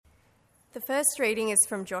The first reading is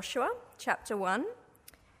from Joshua, chapter 1,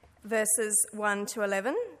 verses 1 to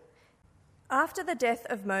 11. After the death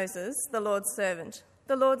of Moses, the Lord's servant,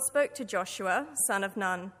 the Lord spoke to Joshua, son of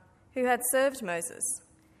Nun, who had served Moses.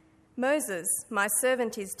 Moses, my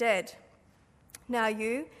servant, is dead. Now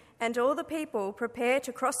you and all the people prepare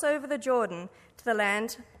to cross over the Jordan to the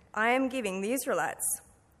land I am giving the Israelites.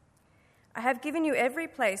 I have given you every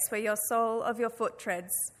place where your sole of your foot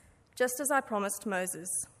treads, just as I promised Moses.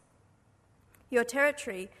 Your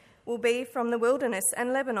territory will be from the wilderness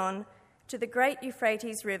and Lebanon to the great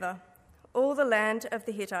Euphrates River, all the land of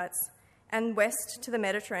the Hittites, and west to the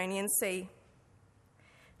Mediterranean Sea.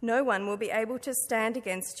 No one will be able to stand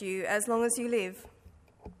against you as long as you live.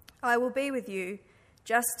 I will be with you,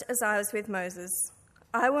 just as I was with Moses.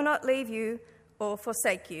 I will not leave you or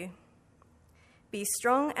forsake you. Be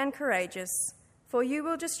strong and courageous, for you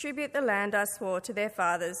will distribute the land I swore to their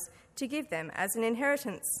fathers to give them as an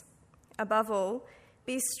inheritance. Above all,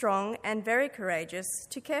 be strong and very courageous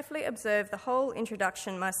to carefully observe the whole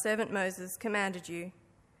introduction my servant Moses commanded you.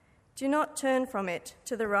 Do not turn from it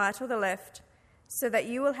to the right or the left, so that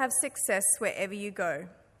you will have success wherever you go.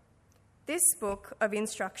 This book of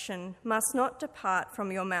instruction must not depart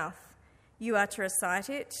from your mouth. You are to recite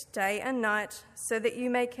it day and night, so that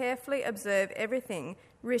you may carefully observe everything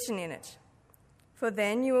written in it. For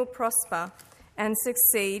then you will prosper and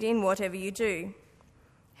succeed in whatever you do.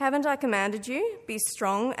 Haven't I commanded you? Be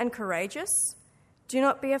strong and courageous. Do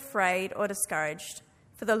not be afraid or discouraged,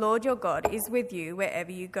 for the Lord your God is with you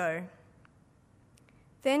wherever you go.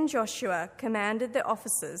 Then Joshua commanded the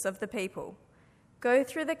officers of the people, go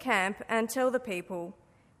through the camp and tell the people,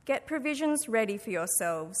 get provisions ready for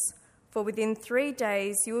yourselves, for within 3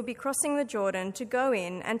 days you will be crossing the Jordan to go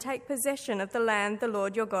in and take possession of the land the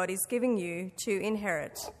Lord your God is giving you to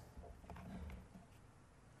inherit.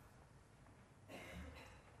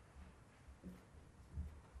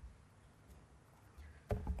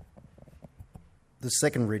 The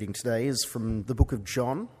second reading today is from the book of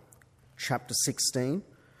John, chapter 16,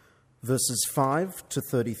 verses 5 to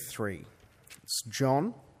 33. It's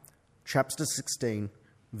John, chapter 16,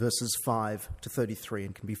 verses 5 to 33,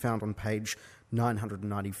 and can be found on page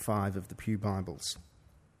 995 of the Pew Bibles.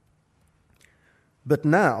 But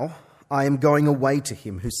now I am going away to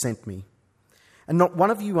him who sent me, and not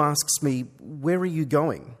one of you asks me, where are you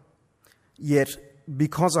going? Yet,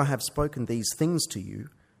 because I have spoken these things to you,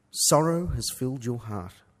 sorrow has filled your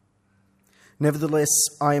heart. Nevertheless,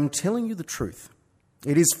 I am telling you the truth.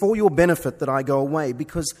 It is for your benefit that I go away,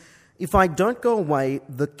 because if I don't go away,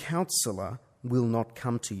 the Counselor will not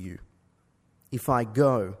come to you. If I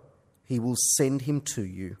go, he will send him to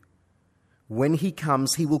you. When he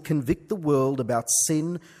comes, he will convict the world about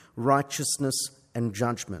sin, righteousness, and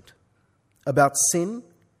judgment. About sin,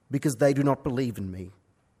 because they do not believe in me.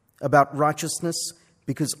 About righteousness,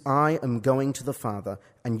 because I am going to the Father,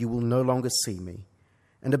 and you will no longer see me.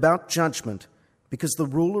 And about judgment, because the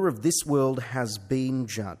ruler of this world has been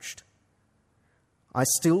judged. I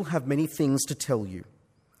still have many things to tell you,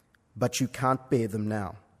 but you can't bear them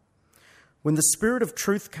now. When the Spirit of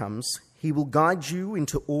truth comes, he will guide you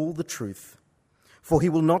into all the truth. For he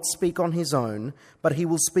will not speak on his own, but he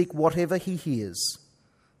will speak whatever he hears.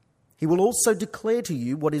 He will also declare to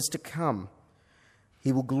you what is to come.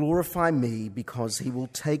 He will glorify me, because he will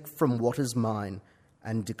take from what is mine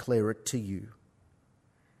and declare it to you.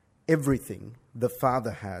 Everything the Father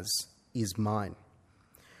has is mine.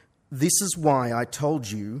 This is why I told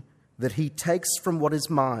you that he takes from what is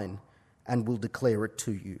mine and will declare it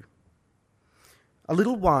to you. A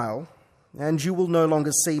little while, and you will no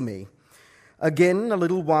longer see me. Again, a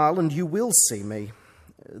little while, and you will see me.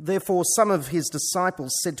 Therefore, some of his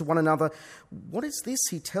disciples said to one another, what is this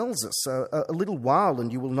he tells us? A little while,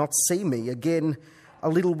 and you will not see me. Again, a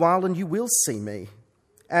little while, and you will see me.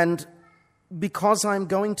 And because I am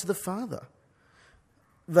going to the Father.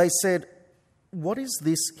 They said, what is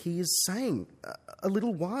this he is saying? A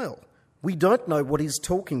little while. We don't know what he's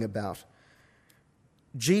talking about.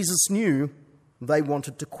 Jesus knew they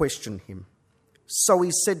wanted to question him. So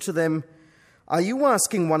he said to them, are you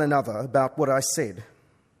asking one another about what I said?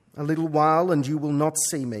 A little while and you will not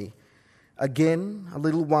see me. Again, a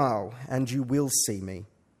little while and you will see me.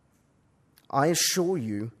 I assure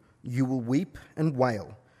you, you will weep and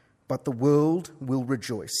wail, but the world will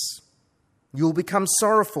rejoice. You'll become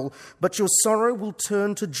sorrowful, but your sorrow will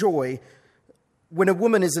turn to joy. When a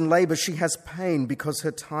woman is in labor, she has pain because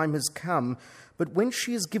her time has come. But when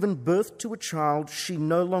she has given birth to a child, she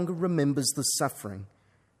no longer remembers the suffering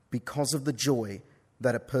because of the joy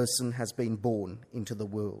that a person has been born into the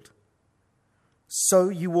world. So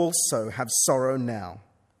you also have sorrow now,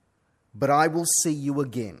 but I will see you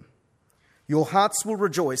again, Your hearts will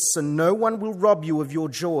rejoice, and no one will rob you of your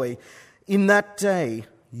joy. In that day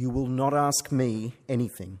you will not ask me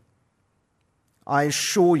anything. I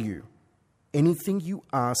assure you, anything you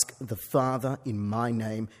ask the Father in my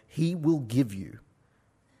name, he will give you.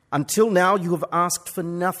 Until now you have asked for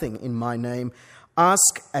nothing in my name.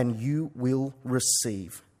 Ask and you will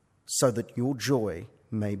receive, so that your joy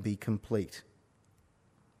may be complete.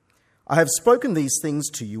 I have spoken these things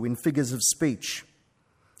to you in figures of speech.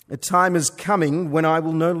 A time is coming when I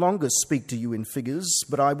will no longer speak to you in figures,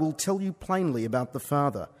 but I will tell you plainly about the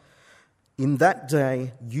Father. In that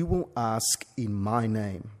day you will ask in my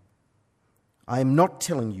name. I am not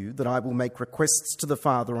telling you that I will make requests to the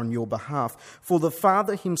Father on your behalf, for the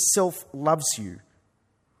Father himself loves you,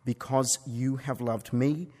 because you have loved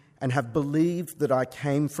me and have believed that I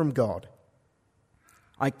came from God.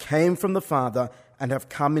 I came from the Father and have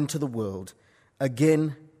come into the world.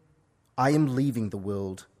 Again, I am leaving the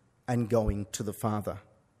world and going to the Father.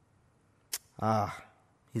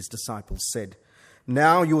 His disciples said,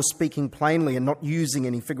 now you're speaking plainly and not using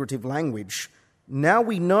any figurative language. Now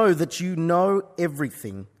we know that you know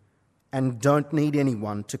everything and don't need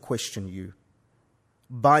anyone to question you.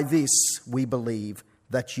 By this we believe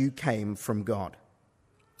that you came from God.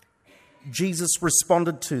 Jesus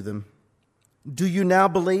responded to them, do you now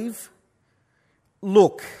believe?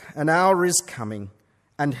 Look, an hour is coming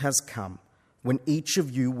and has come when each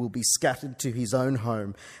of you will be scattered to his own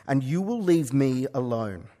home, and you will leave me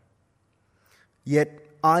alone. Yet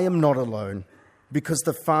I am not alone, because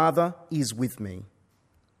the Father is with me.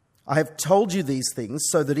 I have told you these things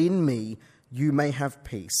so that in me you may have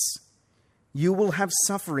peace. You will have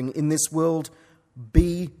suffering in this world.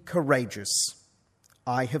 Be courageous.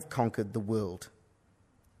 I have conquered the world.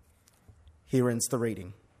 Here ends the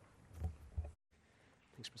reading.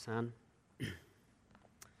 Thanks, Prasan.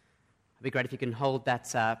 It'd be great if you can hold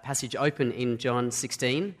that passage open in John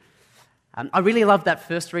 16. I really love that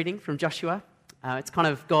first reading from Joshua. It's kind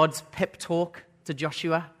of God's pep talk to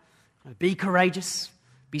Joshua. Be courageous,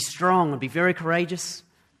 be strong, and be very courageous.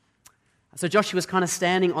 So Joshua's kind of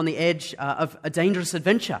standing on the edge of a dangerous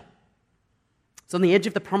adventure. It's on the edge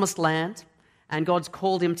of the promised land, and God's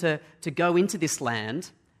called him to go into this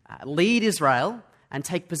land, lead Israel, and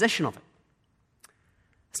take possession of it.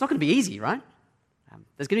 It's not going to be easy, right?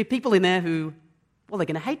 There's going to be people in there who, they're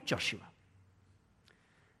going to hate Joshua.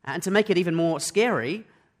 And to make it even more scary,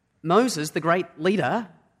 Moses, the great leader,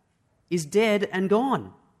 is dead and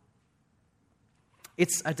gone.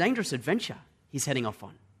 It's a dangerous adventure he's heading off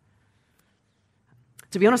on.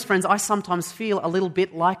 To be honest, friends, I sometimes feel a little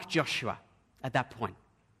bit like Joshua at that point.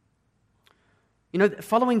 You know,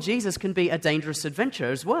 following Jesus can be a dangerous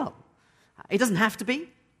adventure as well. It doesn't have to be.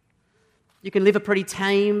 You can live a pretty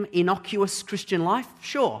tame, innocuous Christian life,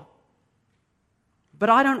 sure. But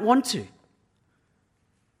I don't want to.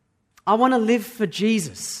 I want to live for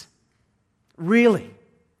Jesus. Really.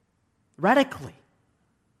 Radically.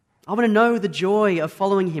 I want to know the joy of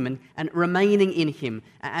following him and remaining in him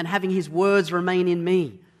and having his words remain in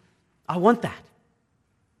me. I want that.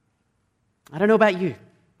 I don't know about you.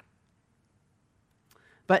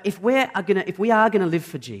 But if we are going to live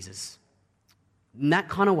for Jesus in that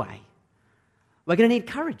kind of way, we're going to need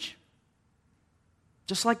courage,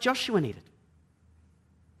 just like Joshua needed.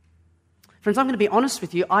 Friends, I'm going to be honest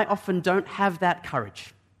with you, I often don't have that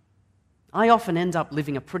courage. I often end up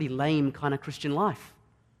living a pretty lame kind of Christian life.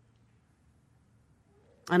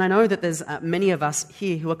 And I know that there's many of us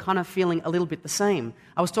here who are kind of feeling a little bit the same.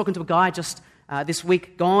 I was talking to a guy just this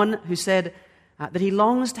week gone who said that he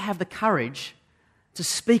longs to have the courage to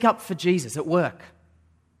speak up for Jesus at work.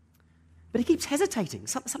 But he keeps hesitating.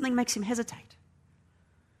 Something makes him hesitate.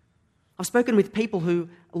 I've spoken with people who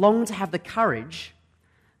long to have the courage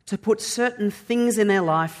to put certain things in their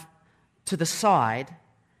life to the side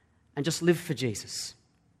and just live for Jesus.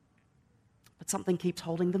 But something keeps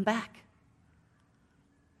holding them back.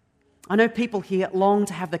 I know people here long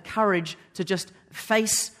to have the courage to just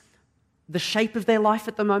face the shape of their life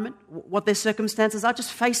at the moment, what their circumstances are,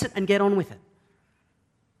 just face it and get on with it.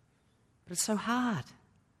 But it's so hard.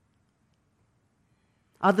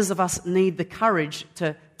 Others of us need the courage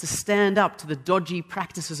to stand up to the dodgy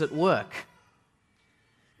practices at work.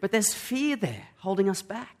 But there's fear there holding us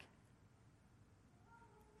back.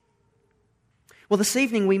 Well, this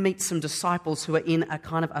evening we meet some disciples who are in a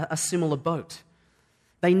kind of a similar boat.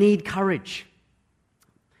 They need courage.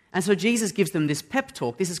 And so Jesus gives them this pep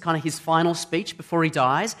talk. This is kind of his final speech before he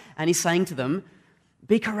dies. And he's saying to them,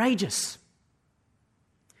 be courageous.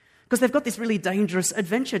 Because they've got this really dangerous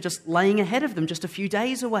adventure just laying ahead of them, just a few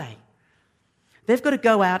days away. They've got to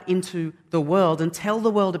go out into the world and tell the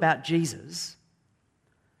world about Jesus.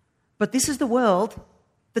 But this is the world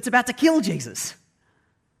that's about to kill Jesus.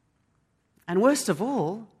 And worst of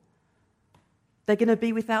all, they're going to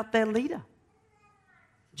be without their leader.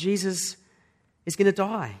 Jesus is going to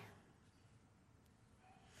die.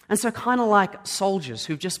 And so kind of like soldiers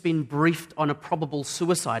who've just been briefed on a probable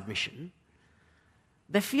suicide mission,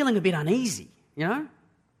 they're feeling a bit uneasy, you know?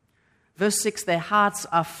 Verse 6, their hearts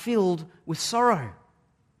are filled with sorrow.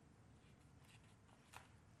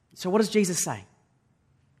 So what does Jesus say?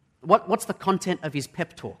 What's the content of his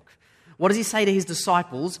pep talk? What does he say to his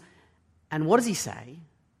disciples? And what does he say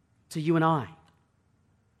to you and I?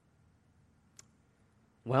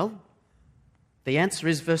 Well, the answer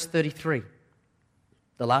is verse 33.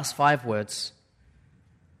 The last 5 words.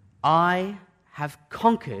 I have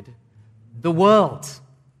conquered the world.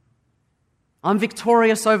 I'm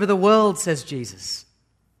victorious over the world, says Jesus.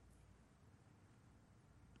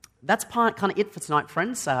 That's kind of it for tonight,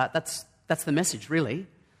 friends. That's the message, really.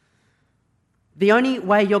 The only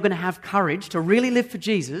way you're going to have courage to really live for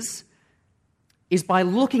Jesus is by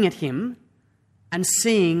looking at him and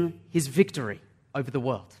seeing his victory over the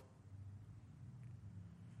world.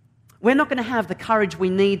 We're not going to have the courage we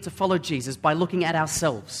need to follow Jesus by looking at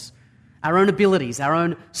ourselves, our own abilities, our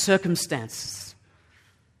own circumstances.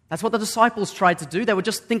 That's what the disciples tried to do. They were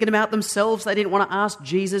just thinking about themselves. They didn't want to ask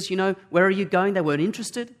Jesus, where are you going? They weren't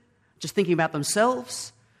interested, just thinking about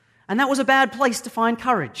themselves. And that was a bad place to find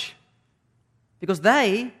courage because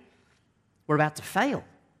they were about to fail.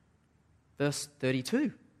 Verse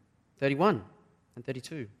 32, 31, and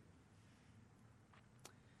 32.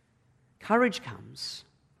 Courage comes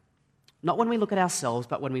not when we look at ourselves,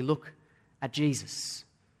 but when we look at Jesus.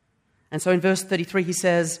 And so in verse 33 he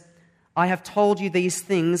says, I have told you these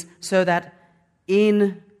things so that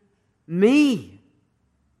in me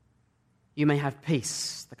you may have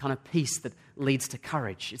peace, the kind of peace that leads to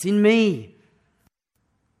courage. It's in me.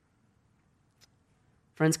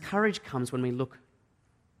 Friends, courage comes when we look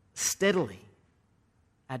steadily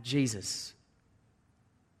at Jesus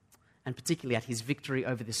and particularly at his victory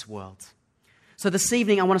over this world. So this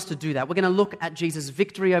evening, I want us to do that. We're going to look at Jesus'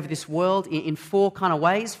 victory over this world in 4 kind of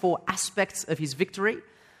ways, 4 aspects of his victory.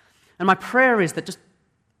 And my prayer is that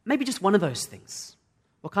maybe just one of those things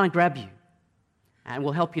will kind of grab you and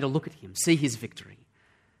will help you to look at him, see his victory,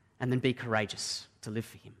 and then be courageous to live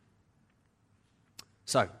for him.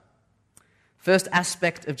 So, first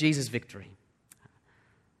aspect of Jesus' victory.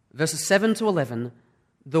 Verses 7 to 11,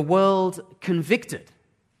 the world convicted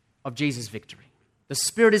of Jesus' victory. The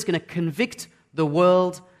Spirit is going to convict the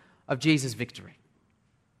world of Jesus' victory.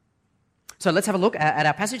 So let's have a look at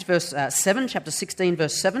our passage, verse 7, chapter 16,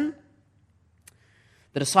 verse 7.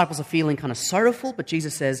 The disciples are feeling kind of sorrowful, but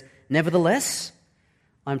Jesus says, nevertheless,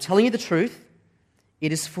 I'm telling you the truth,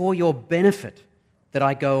 it is for your benefit that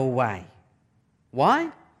I go away. Why?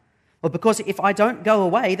 Well, because if I don't go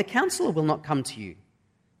away, the counselor will not come to you.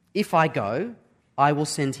 If I go, I will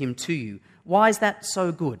send him to you. Why is that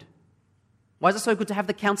so good? Why is it so good to have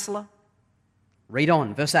the counselor? Read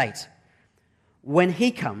on, verse 8. When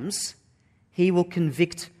he comes, he will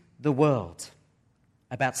convict the world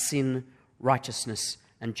about sin, righteousness,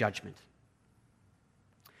 and judgment.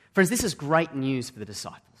 Friends, this is great news for the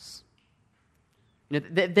disciples.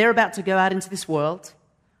 They're about to go out into this world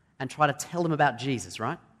and try to tell them about Jesus,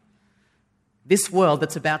 right? This world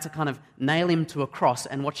that's about to kind of nail him to a cross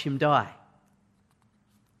and watch him die.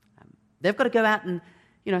 They've got to go out and,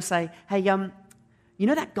 say, hey,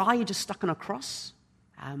 that guy you just stuck on a cross?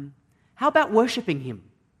 How about worshipping him?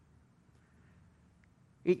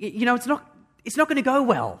 It's not going to go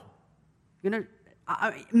well.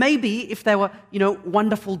 Maybe if they were,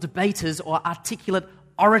 wonderful debaters or articulate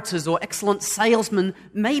orators or excellent salesmen,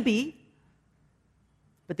 maybe.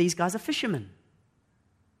 But these guys are fishermen.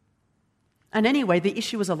 And anyway, the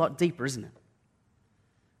issue is a lot deeper, isn't it?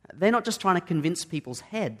 They're not just trying to convince people's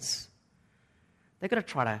heads. They've got to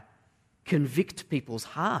try to convict people's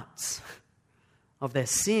hearts of their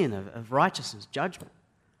sin, of righteousness, judgment.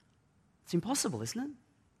 It's impossible, isn't it?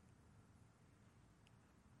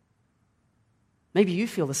 Maybe you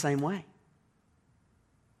feel the same way.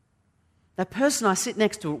 That person I sit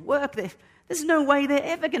next to at work, there's no way they're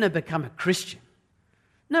ever going to become a Christian.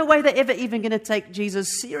 No way they're ever even going to take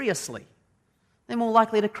Jesus seriously. They're more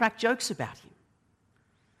likely to crack jokes about him.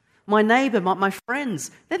 My neighbour, my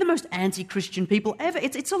friends, they're the most anti-Christian people ever.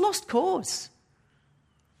 It's a lost cause.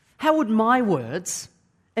 How would my words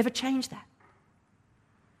ever change that?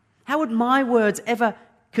 How would my words ever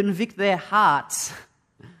convict their hearts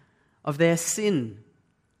of their sin?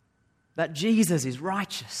 That Jesus is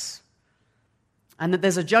righteous and that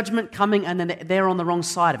there's a judgment coming and then they're on the wrong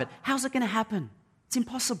side of it. How's it going to happen? It's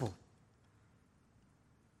impossible.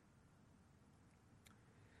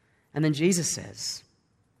 And then Jesus says,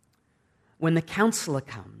 when the Counselor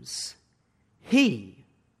comes, he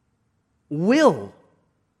will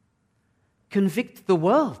convict the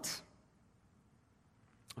world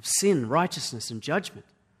of sin, righteousness, and judgment.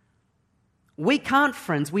 We can't,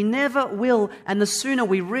 friends. We never will. And the sooner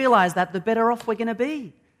we realize that, the better off we're going to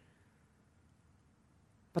be.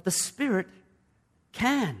 But the Spirit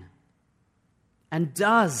can and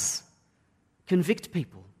does convict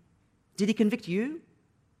people. Did he convict you?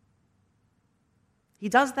 He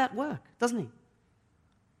does that work, doesn't he?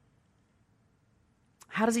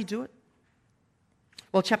 How does he do it?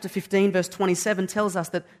 Well, chapter 15, verse 27 tells us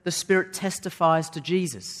that the Spirit testifies to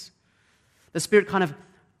Jesus. The Spirit kind of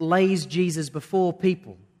lays Jesus before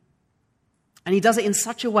people. And he does it in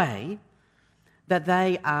such a way that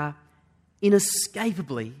they are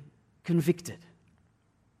inescapably convicted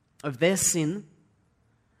of their sin,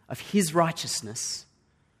 of his righteousness,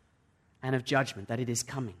 and of judgment, that it is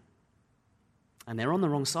coming. And they're on the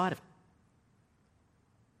wrong side of it.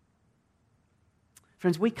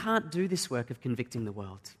 Friends, we can't do this work of convicting the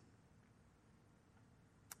world.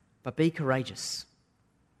 But be courageous.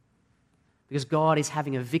 Because God is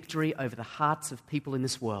having a victory over the hearts of people in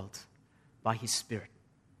this world by his Spirit.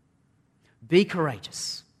 Be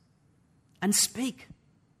courageous and speak.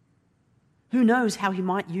 Who knows how he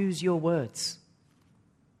might use your words?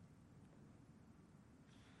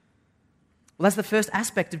 Well, that's the first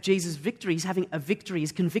aspect of Jesus' victory. He's having a victory.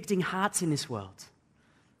 He's convicting hearts in this world.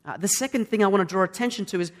 The second thing I want to draw attention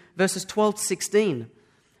to is verses 12 to 16,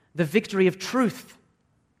 the victory of truth.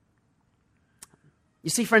 You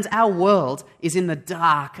see, friends, our world is in the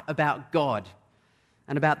dark about God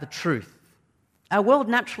and about the truth. Our world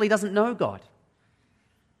naturally doesn't know God.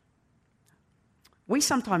 We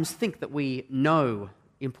sometimes think that we know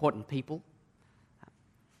important people.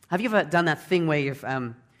 Have you ever done that thing where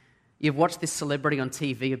you've watched this celebrity on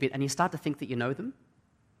TV a bit and you start to think that you know them?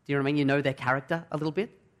 Do you know what I mean? You know their character a little bit.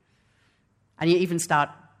 And you even start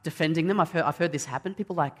defending them. I've heard this happen.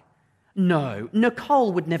 People are like, no,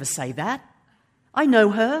 Nicole would never say that. I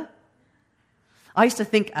know her. I used to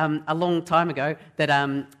think a long time ago that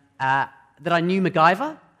I knew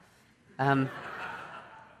MacGyver,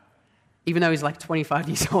 even though he's like 25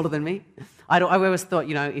 years older than me. I always thought,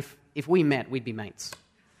 if we met, we'd be mates.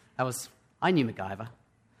 I knew MacGyver.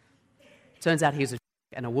 Turns out he was a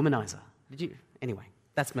womanizer. Did you? Anyway,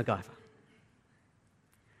 that's MacGyver.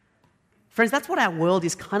 Friends, that's what our world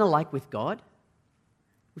is kind of like with God.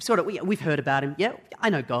 We've heard about him. Yeah, I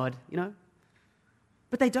know God,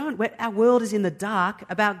 But they don't. Our world is in the dark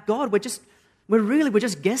about God. We're just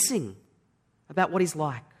guessing about what he's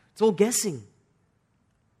like. It's all guessing.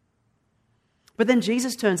 But then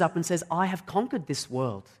Jesus turns up and says, I have conquered this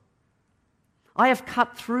world. I have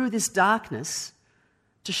cut through this darkness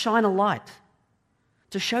to shine a light,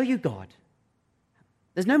 to show you God.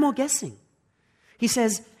 There's no more guessing. He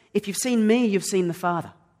says, if you've seen me, you've seen the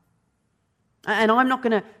Father. And I'm not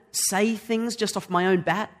going to say things just off my own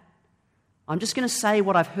bat. I'm just going to say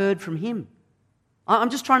what I've heard from him. I'm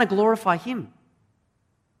just trying to glorify him.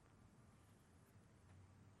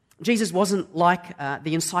 Jesus wasn't like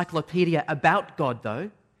the encyclopedia about God,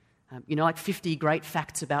 though. Like 50 great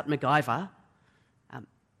facts about MacGyver.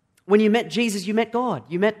 When you met Jesus, you met God.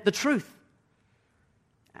 You met the truth.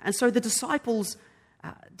 And so the disciples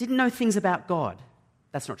didn't know things about God.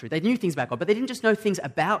 That's not true. They knew things about God, but they didn't just know things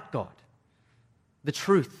about God. The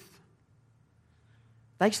truth.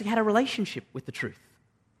 They actually had a relationship with the truth.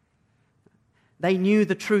 They knew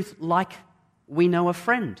the truth like we know a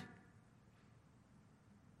friend.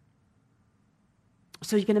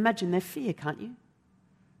 So you can imagine their fear, can't you?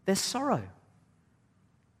 Their sorrow.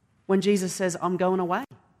 When Jesus says, I'm going away.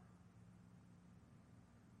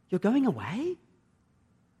 You're going away?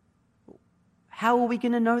 How are we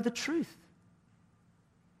going to know the truth?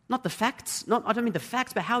 Not the facts. I don't mean the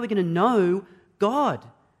facts, but how are we going to know God?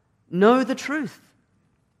 Know the truth?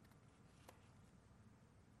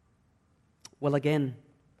 Well, again,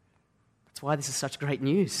 that's why this is such great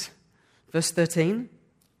news. Verse 13.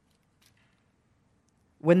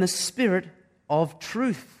 When the Spirit of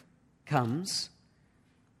truth comes,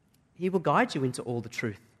 he will guide you into all the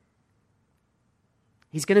truth.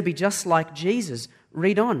 He's going to be just like Jesus.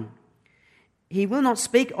 Read on. He will not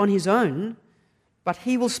speak on his own, but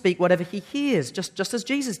he will speak whatever he hears, just as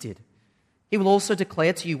Jesus did. He will also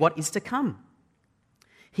declare to you what is to come.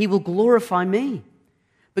 He will glorify me,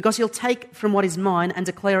 because he'll take from what is mine and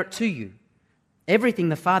declare it to you. Everything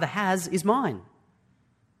the Father has is mine.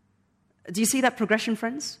 Do you see that progression,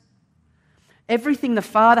 friends? Everything the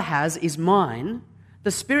Father has is mine.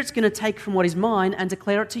 The Spirit's going to take from what is mine and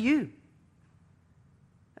declare it to you.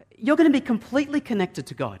 You're going to be completely connected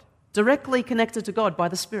to God. directly connected to God by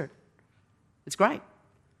the Spirit. It's great.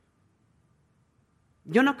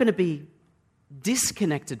 You're not going to be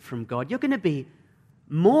disconnected from God. You're going to be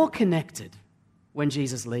more connected when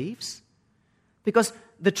Jesus leaves, because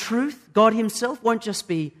the truth, God himself, won't just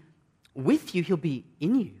be with you, he'll be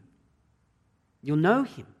in you. You'll know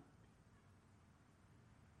him.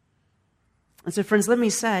 And so, friends, let me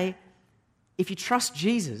say, if you trust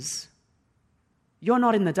Jesus, you're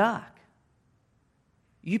not in the dark.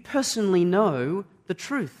 You personally know the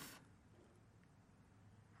truth.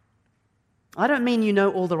 I don't mean you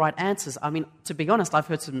know all the right answers. I mean, to be honest, I've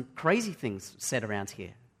heard some crazy things said around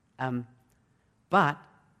here. But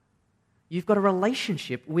you've got a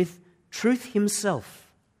relationship with truth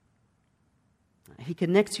himself. He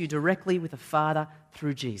connects you directly with the Father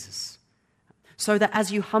through Jesus. So that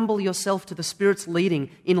as you humble yourself to the Spirit's leading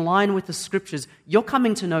in line with the Scriptures, you're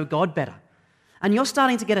coming to know God better. And you're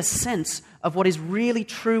starting to get a sense of what is really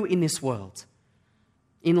true in this world,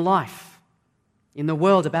 in life, in the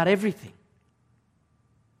world, about everything.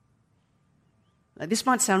 Now, this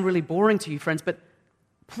might sound really boring to you, friends, but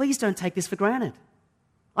please don't take this for granted.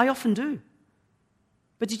 I often do.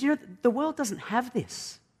 But did you know the world doesn't have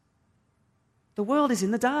this? The world is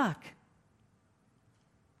in the dark.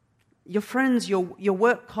 Your friends, your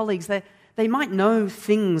work colleagues, they might know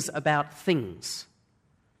things about things,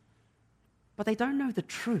 but they don't know the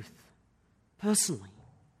truth personally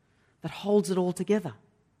that holds it all together.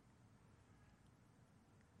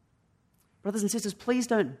 Brothers and sisters, please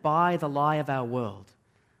don't buy the lie of our world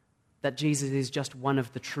that Jesus is just one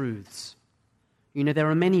of the truths. You know, there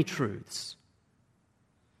are many truths.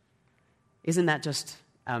 Isn't that just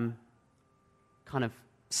kind of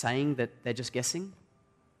saying that they're just guessing?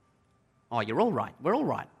 Oh, you're all right. We're all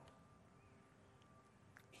right.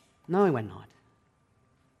 No, we're not.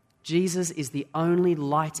 Jesus is the only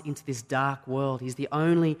light into this dark world. He's the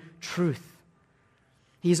only truth.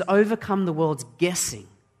 He has overcome the world's guessing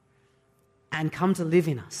and come to live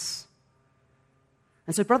in us.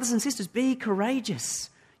 And so, brothers and sisters, be courageous.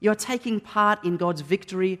 You're taking part in God's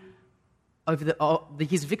victory over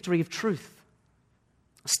his victory of truth.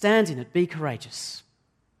 Stand in it. Be courageous.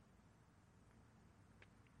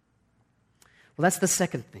 Well, that's the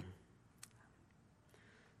second thing.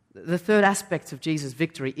 The third aspect of Jesus'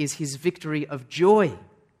 victory is his victory of joy.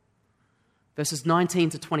 Verses 19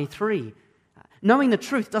 to 23. Knowing the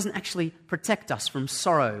truth doesn't actually protect us from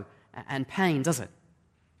sorrow and pain, does it?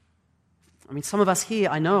 I mean, some of us here,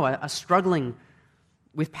 I know, are struggling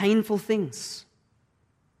with painful things.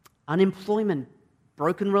 Unemployment,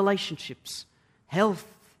 broken relationships, health,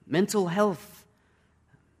 mental health,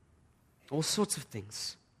 all sorts of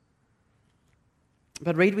things.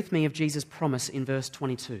 But read with me of Jesus' promise in verse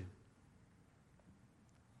 22.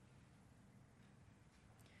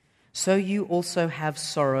 So you also have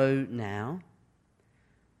sorrow now,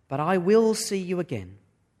 but I will see you again.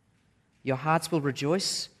 Your hearts will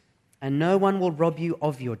rejoice, and no one will rob you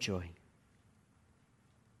of your joy.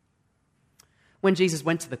 When Jesus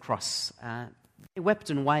went to the cross, they wept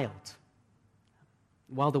and wailed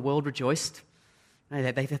while the world rejoiced.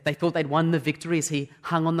 They thought they'd won the victory as he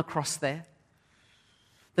hung on the cross there.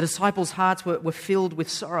 The disciples' hearts were filled with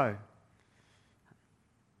sorrow.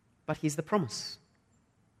 But here's the promise.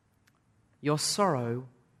 Your sorrow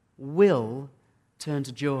will turn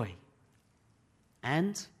to joy.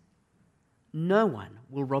 And no one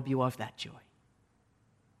will rob you of that joy.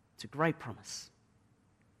 It's a great promise.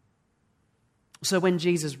 So when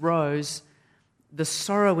Jesus rose, the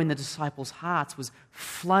sorrow in the disciples' hearts was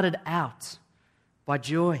flooded out by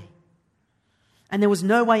joy. And there was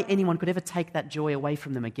no way anyone could ever take that joy away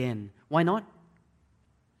from them again. Why not?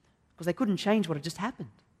 Because they couldn't change what had just happened.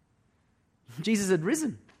 Jesus had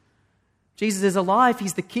risen. Jesus is alive.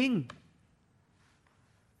 He's the King.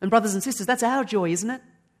 And brothers and sisters, that's our joy, isn't it?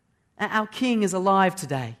 Our King is alive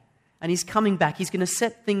today, and he's coming back. He's going to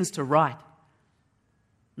set things to right.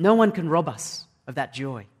 No one can rob us of that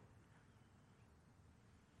joy.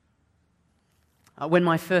 When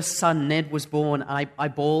my first son, Ned, was born, I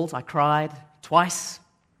bawled, I cried twice.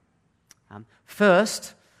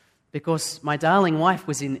 First, because my darling wife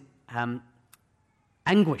was in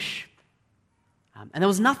anguish, and there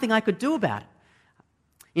was nothing I could do about it.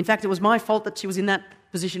 In fact, it was my fault that she was in that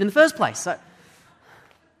position in the first place.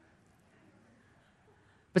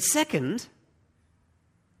 But second,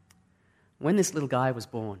 when this little guy was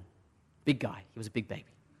born, big guy, he was a big baby.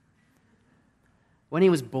 When he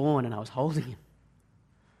was born and I was holding him,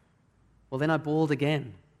 well, then I bawled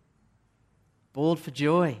again. Bawled for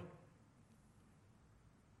joy.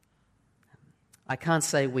 I can't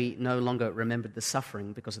say we no longer remembered the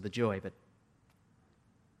suffering because of the joy, but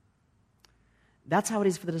That's how it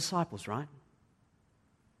is for the disciples, right?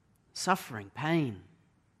 Suffering, pain,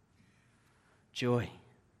 joy.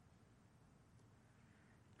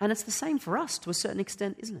 And it's the same for us to a certain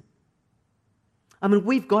extent, isn't it? I mean,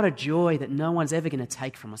 we've got a joy that no one's ever going to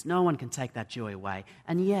take from us. No one can take that joy away.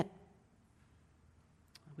 And yet,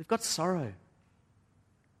 we've got sorrow.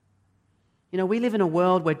 You know, we live in a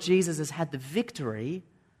world where Jesus has had the victory,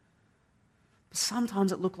 but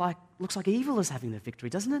sometimes it looks like evil is having the victory,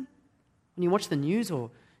 doesn't it? When you watch the news or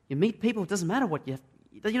you meet people, it doesn't matter what you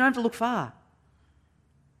don't have to look far.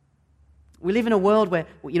 We live in a world where,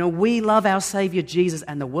 you know, we love our Savior Jesus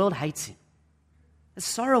and the world hates him. There's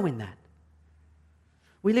sorrow in that.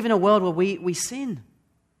 We live in a world where we sin.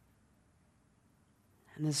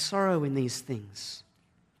 And there's sorrow in these things.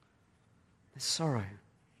 There's sorrow.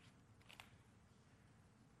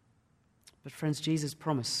 But friends, Jesus'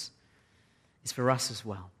 promise is for us as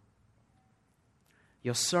well.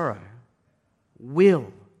 Your sorrow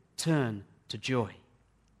will turn to joy.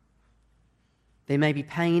 There may be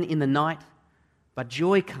pain in the night, but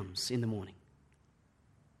joy comes in the morning.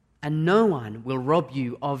 And no one will rob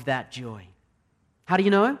you of that joy. How do you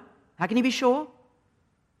know? How can you be sure?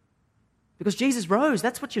 Because Jesus rose.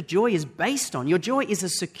 That's what your joy is based on. Your joy is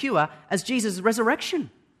as secure as Jesus' resurrection.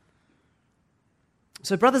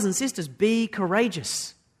 So brothers and sisters, be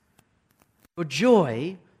courageous. Your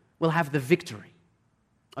joy will have the victory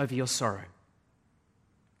over your sorrow.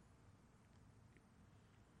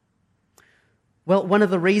 Well, one of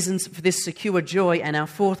the reasons for this secure joy, and our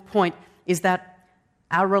fourth point, is that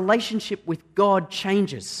our relationship with God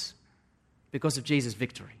changes because of Jesus'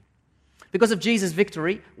 victory. Because of Jesus'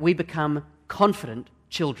 victory, we become confident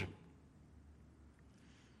children.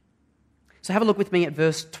 So have a look with me at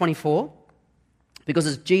verse 24. Because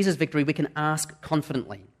of Jesus' victory, we can ask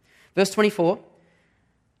confidently. Verse 24,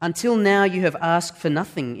 until now you have asked for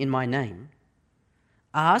nothing in my name.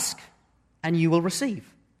 Ask and you will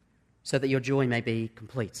receive, so that your joy may be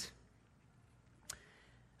complete.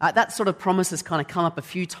 That sort of promise has kind of come up a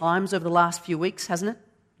few times over the last few weeks, hasn't it?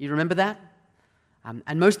 You remember that?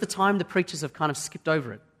 And most of the time, the preachers have kind of skipped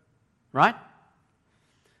over it, right?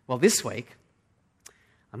 Well, this week,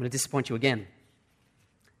 I'm going to disappoint you again.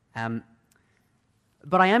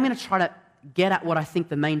 But I am going to try to get at what I think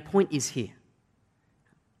the main point is here.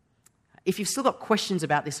 If you've still got questions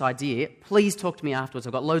about this idea, please talk to me afterwards.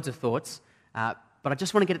 I've got loads of thoughts. But I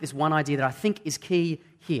just want to get at this one idea that I think is key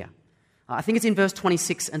here. I think it's in verse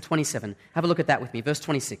 26 and 27. Have a look at that with me. Verse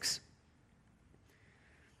 26.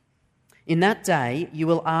 In that day you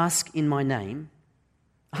will ask in my name.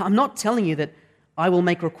 I'm not telling you that I will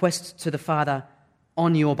make requests to the Father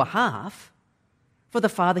on your behalf, for the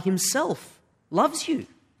Father himself loves you,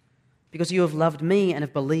 because you have loved me and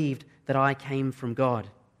have believed that I came from God.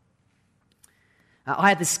 I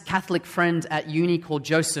had this Catholic friend at uni called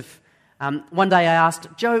Joseph. One day I asked,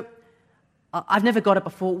 Joe, I've never got it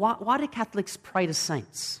before. Why do Catholics pray to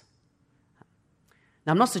saints?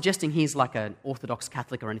 Now, I'm not suggesting he's like an Orthodox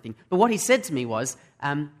Catholic or anything, but what he said to me was,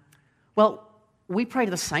 well, we pray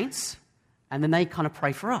to the saints, and then they kind of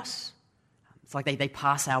pray for us. It's like they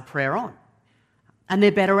pass our prayer on. And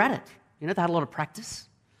they're better at it. You know, they had a lot of practice.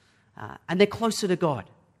 And they're closer to God.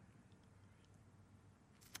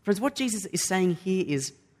 Friends, what Jesus is saying here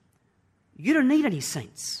is, you don't need any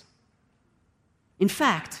saints. In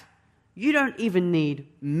fact, you don't even need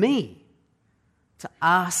me to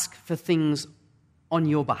ask for things on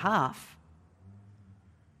your behalf.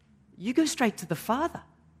 You go straight to the Father.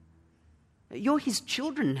 You're his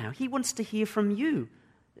children now. He wants to hear from you.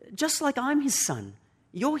 Just like I'm his son,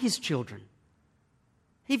 you're his children.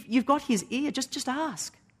 You've got his ear, just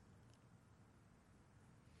ask.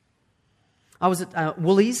 I was at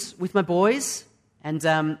Woolies with my boys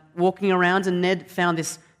and walking around, and Ned found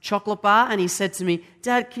this chocolate bar and he said to me,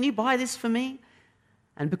 Dad, can you buy this for me?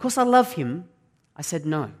 And because I love him, I said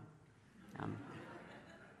no.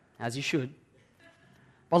 As you should.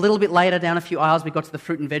 Well, a little bit later, down a few aisles, we got to the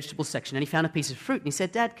fruit and vegetable section and he found a piece of fruit and he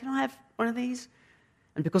said, Dad, can I have one of these?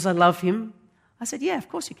 And because I love him, I said, yeah, of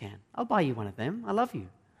course you can. I'll buy you one of them. I love you.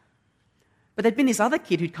 But there'd been this other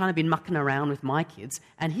kid who'd kind of been mucking around with my kids,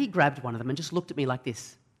 and he grabbed one of them and just looked at me like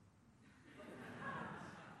this.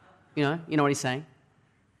 You know what he's saying?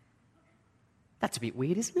 That's a bit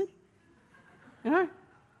weird, isn't it? You know?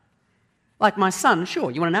 Like my son,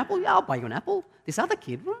 sure, you want an apple? Yeah, I'll buy you an apple. This other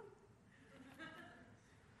kid, what?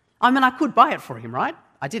 I mean, I could buy it for him, right?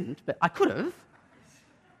 I didn't, but I could have.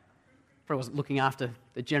 Probably wasn't looking after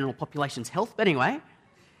the general population's health, but anyway,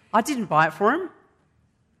 I didn't buy it for him.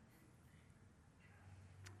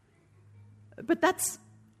 But that's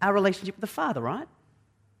our relationship with the Father, right?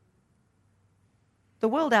 The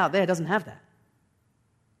world out there doesn't have that.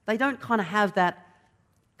 They don't kind of have that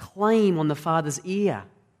claim on the Father's ear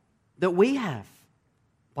that we have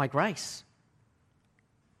by grace.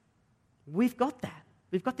 We've got that.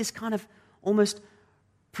 We've got this kind of almost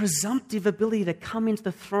presumptive ability to come into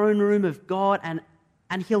the throne room of God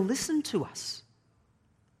and He'll listen to us.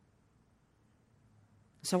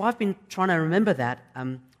 So I've been trying to remember that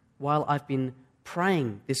while I've been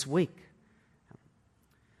praying this week.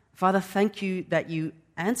 Father, thank you that you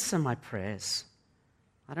answer my prayers.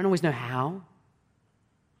 I don't always know how.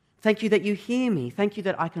 Thank you that you hear me. Thank you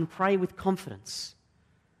that I can pray with confidence.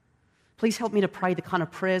 Please help me to pray the kind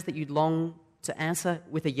of prayers that you'd long to answer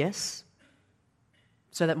with a yes,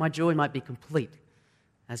 so that my joy might be complete,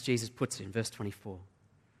 as Jesus puts it in verse 24.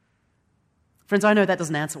 Friends, I know that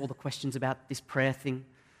doesn't answer all the questions about this prayer thing,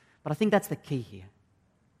 but I think that's the key here.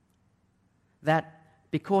 That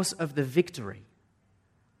because of the victory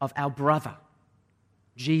of our brother,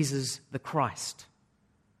 Jesus the Christ,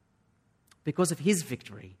 because of his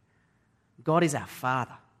victory, God is our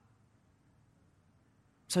Father.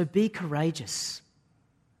 So be courageous.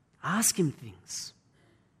 Ask him things.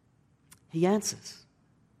 He answers.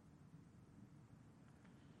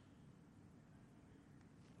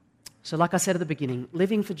 So like I said at the beginning,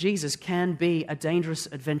 living for Jesus can be a dangerous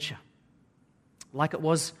adventure, like it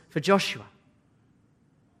was for Joshua.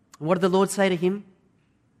 And what did the Lord say to him?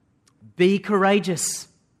 Be courageous.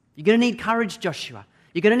 You're going to need courage, Joshua.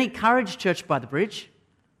 You're going to need courage, Church by the Bridge.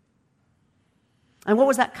 And what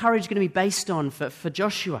was that courage going to be based on for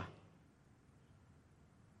Joshua?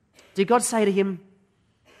 Did God say to him,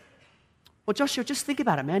 well, Joshua, just think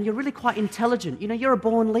about it, man. You're really quite intelligent. You know, you're a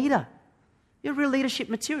born leader. You're real leadership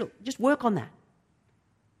material. Just work on that.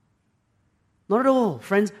 Not at all.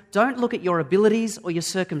 Friends, don't look at your abilities or your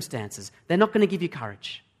circumstances. They're not going to give you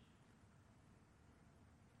courage.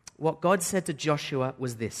 What God said to Joshua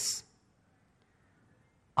was this: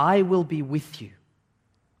 I will be with you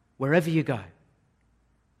wherever you go.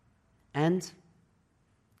 And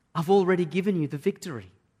I've already given you the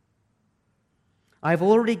victory. I've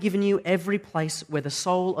already given you every place where the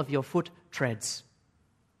sole of your foot treads.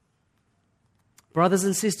 Brothers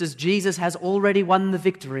and sisters, Jesus has already won the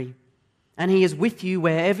victory, and he is with you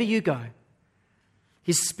wherever you go.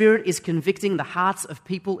 His Spirit is convicting the hearts of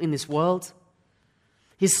people in this world.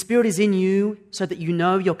 His Spirit is in you so that you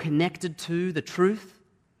know you're connected to the truth.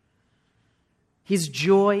 His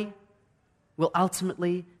joy will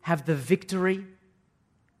ultimately have the victory,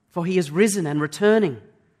 for he is risen and returning.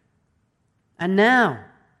 And now,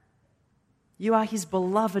 you are his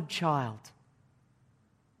beloved child.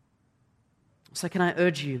 So can I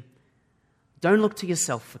urge you, don't look to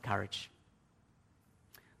yourself for courage.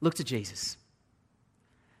 Look to Jesus.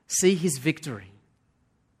 See his victory.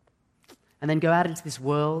 And then go out into this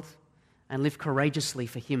world and live courageously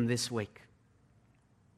for him this week.